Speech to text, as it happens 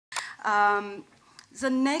The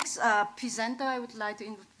next presenter, I would like to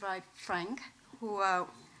invite Frank, who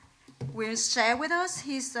will share with us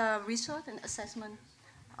his research and assessment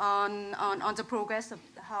on the progress of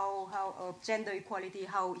how gender equality,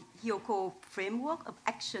 how Hyoko framework of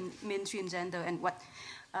action mainstream gender, and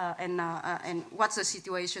what's the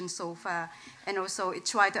situation so far, and also it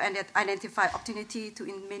try to identify opportunity to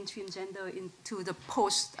mainstream gender into the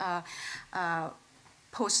post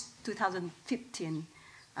 2015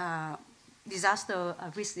 disaster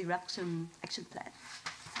risk reduction action plan.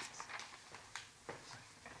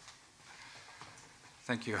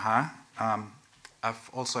 Thank you, Ha. I've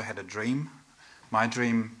also had a dream. My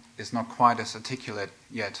dream is not quite as articulate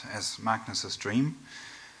yet as Magnus's dream,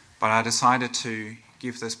 but I decided to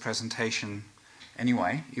give this presentation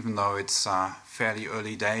anyway, even though it's fairly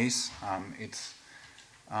early days. It's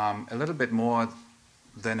a little bit more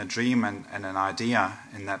than a dream and an idea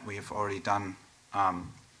in that we have already done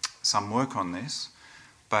some work on this.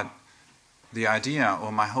 But the idea,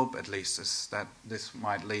 or my hope at least, is that this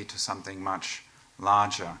might lead to something much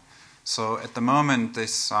larger. So at the moment,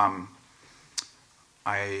 this I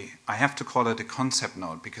have to call it a concept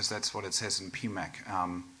note because that's what it says in PMAC,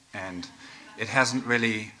 and it hasn't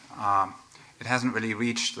really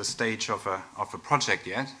reached the stage of a project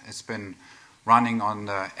yet. It's been running on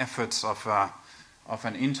the efforts of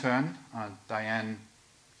an intern, Diane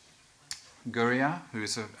Guria, who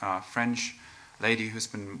is a French lady who's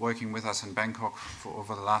been working with us in Bangkok for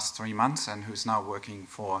over the last 3 months and who's now working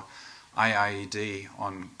for IIED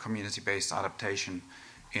on community-based adaptation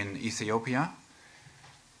in Ethiopia.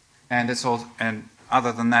 And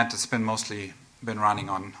other than that, it's been mostly been running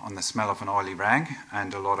on the smell of an oily rag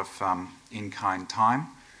and a lot of in-kind time.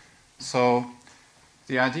 So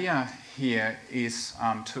the idea here is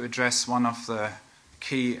to address one of the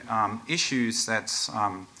key issues that's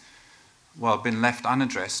been left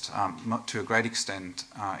unaddressed to a great extent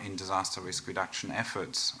in disaster risk reduction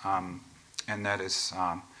efforts, and that is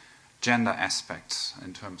gender aspects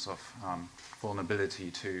in terms of vulnerability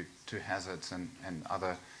to hazards and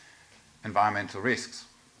other environmental risks.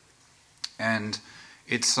 And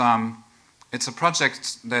it's a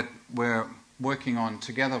project that we're working on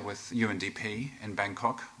together with UNDP in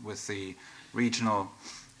Bangkok, with the regional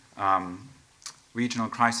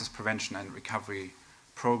crisis prevention and recovery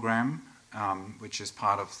program, which is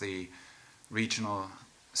part of the Regional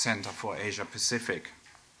Center for Asia Pacific.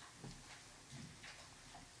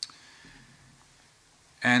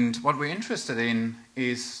 And what we're interested in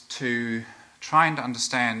is to try and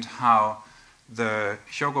understand how the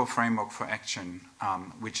Hyogo Framework for Action,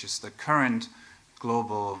 which is the current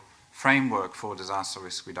global framework for disaster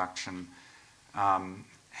risk reduction,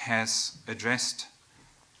 has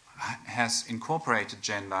incorporated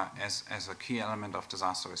gender as a key element of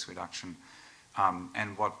disaster risk reduction,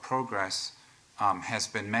 and what progress has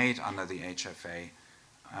been made under the HFA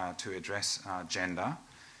to address gender,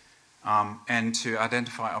 and to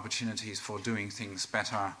identify opportunities for doing things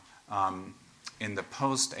better in the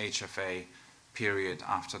post-HFA period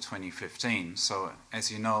after 2015. So as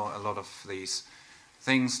you know, a lot of these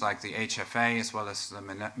things like the HFA as well as the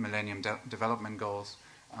Millennium Development Goals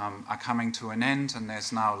are coming to an end, and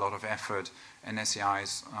there's now a lot of effort, and SEI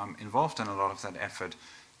is involved in a lot of that effort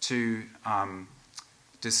to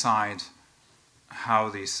decide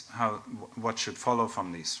what should follow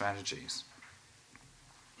from these strategies.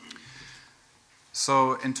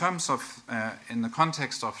 So in terms of, in the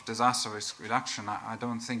context of disaster risk reduction, I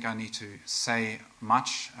don't think I need to say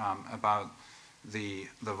much about the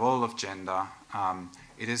role of gender.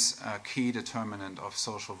 It is a key determinant of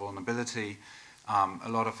social vulnerability. A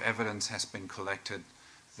lot of evidence has been collected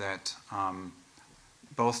that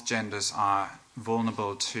both genders are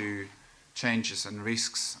vulnerable to changes and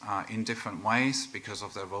risks in different ways because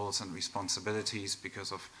of their roles and responsibilities,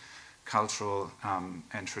 because of cultural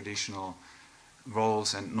and traditional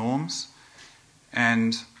roles and norms,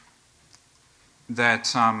 and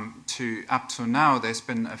that up to now there's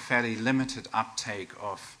been a fairly limited uptake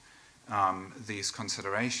of these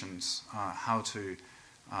considerations, how to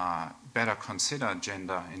better consider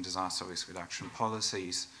gender in disaster risk reduction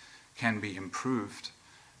policies can be improved,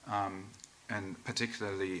 and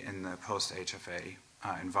particularly in the post-HFA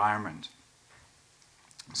environment.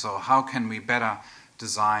 So how can we better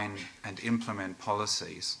design and implement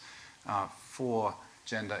policies for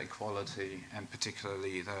gender equality and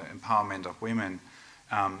particularly the empowerment of women,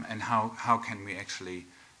 and how can we actually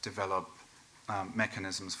develop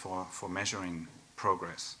mechanisms for measuring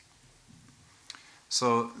progress.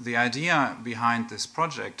 So the idea behind this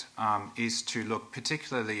project is to look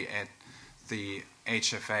particularly at the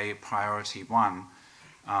HFA Priority 1,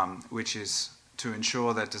 which is to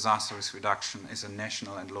ensure that disaster risk reduction is a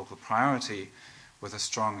national and local priority with a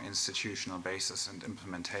strong institutional basis and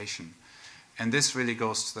implementation. And this really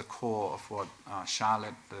goes to the core of what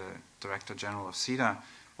Charlotte, the Director General of CEDA,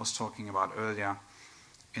 was talking about earlier,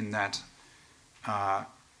 in that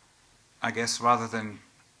I guess rather than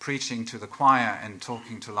preaching to the choir and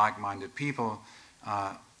talking to like-minded people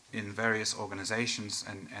in various organizations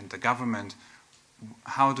and the government,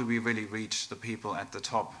 how do we really reach the people at the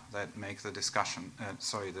top that make the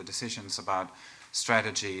the decisions about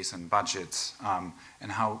strategies and budgets,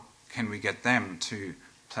 and how can we get them to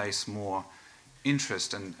place more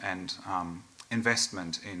interest and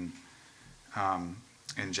investment in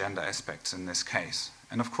gender aspects in this case.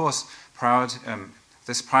 And of course,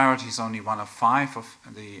 this priority is only one of 5 of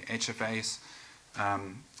the HFA's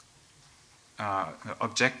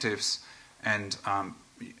objectives, and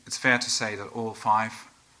it's fair to say that all 5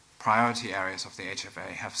 priority areas of the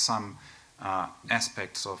HFA have some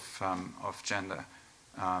aspects of gender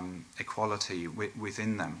equality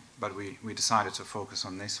within them, but we decided to focus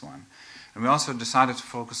on this one. And we also decided to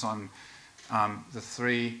focus on the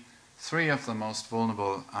three of the most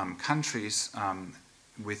vulnerable countries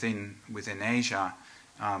within Asia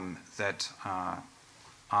that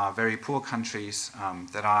are very poor countries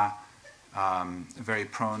that are very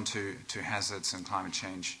prone to hazards and climate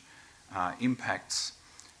change impacts,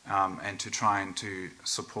 and to try and to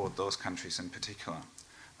support those countries in particular.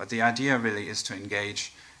 But the idea really is to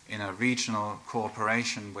engage in a regional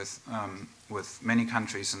cooperation with many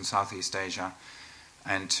countries in Southeast Asia,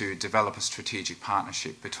 and to develop a strategic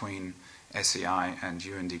partnership between SEI and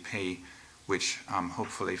UNDP, which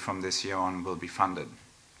hopefully from this year on will be funded.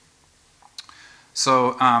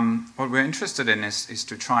 So what we're interested in is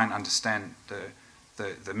to try and understand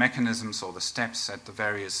the mechanisms or the steps at the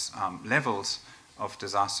various levels of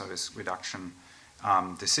disaster risk reduction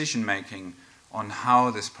decision making on how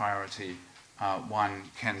this priority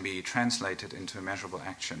 1 can be translated into measurable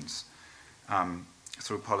actions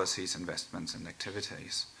through policies, investments, and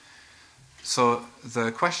activities. So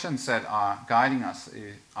the questions that are guiding us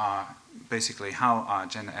are basically how are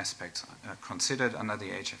gender aspects considered under the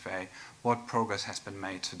HFA, what progress has been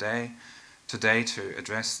made today to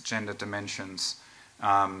address gender dimensions,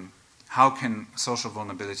 how can social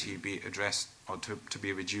vulnerability be addressed or to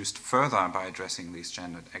be reduced further by addressing these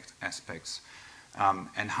gender aspects,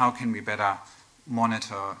 and how can we better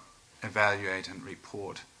monitor, evaluate, and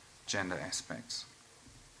report gender aspects.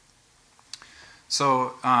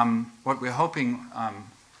 So what we're hoping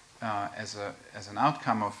as an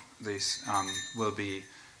outcome of this will be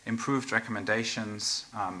improved recommendations,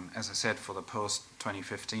 as I said, for the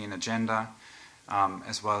post-2015 agenda,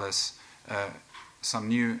 as well as some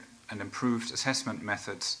new and improved assessment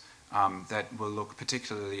methods that will look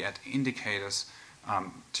particularly at indicators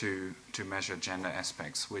to measure gender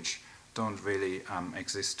aspects, which don't really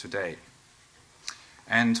exist today.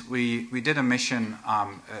 And we did a mission,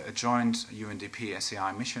 a joint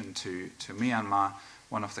UNDP-SEI mission to Myanmar,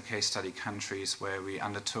 one of the case study countries, where we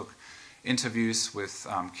undertook interviews with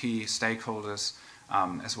key stakeholders,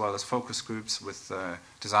 as well as focus groups with the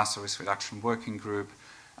Disaster Risk Reduction Working Group,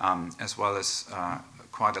 as well as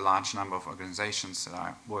quite a large number of organizations that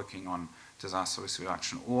are working on disaster risk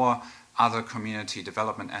reduction, or other community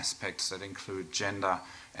development aspects that include gender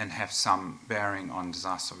and have some bearing on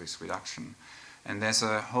disaster risk reduction. And there's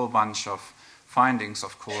a whole bunch of findings,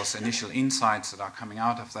 of course, initial insights that are coming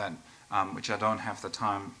out of that, which I don't have the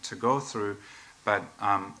time to go through, but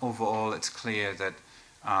overall it's clear that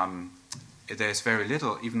there's very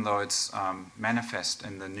little, even though it's manifest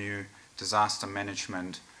in the new disaster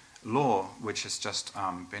management law, which has just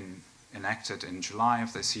been enacted in July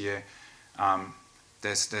of this year.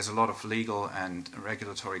 There's a lot of legal and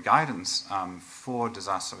regulatory guidance for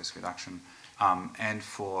disaster risk reduction and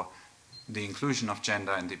for the inclusion of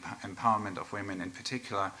gender and the empowerment of women in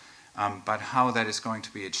particular, but how that is going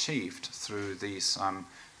to be achieved through these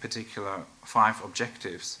particular 5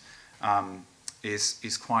 objectives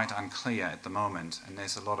is quite unclear at the moment, and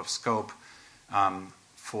there's a lot of scope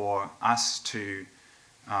for us to,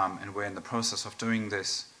 and we're in the process of doing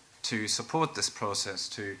this, to support this process,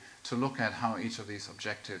 to look at how each of these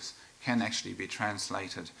objectives can actually be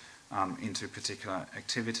translated into particular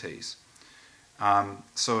activities.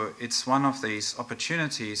 So it's one of these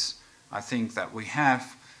opportunities, I think, that we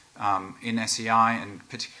have in SEI, and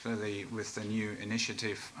particularly with the new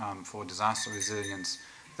initiative for disaster resilience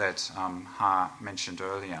that Ha mentioned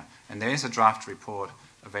earlier. And there is a draft report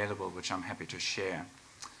available, which I'm happy to share.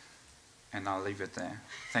 And I'll leave it there.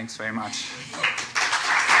 Thanks very much.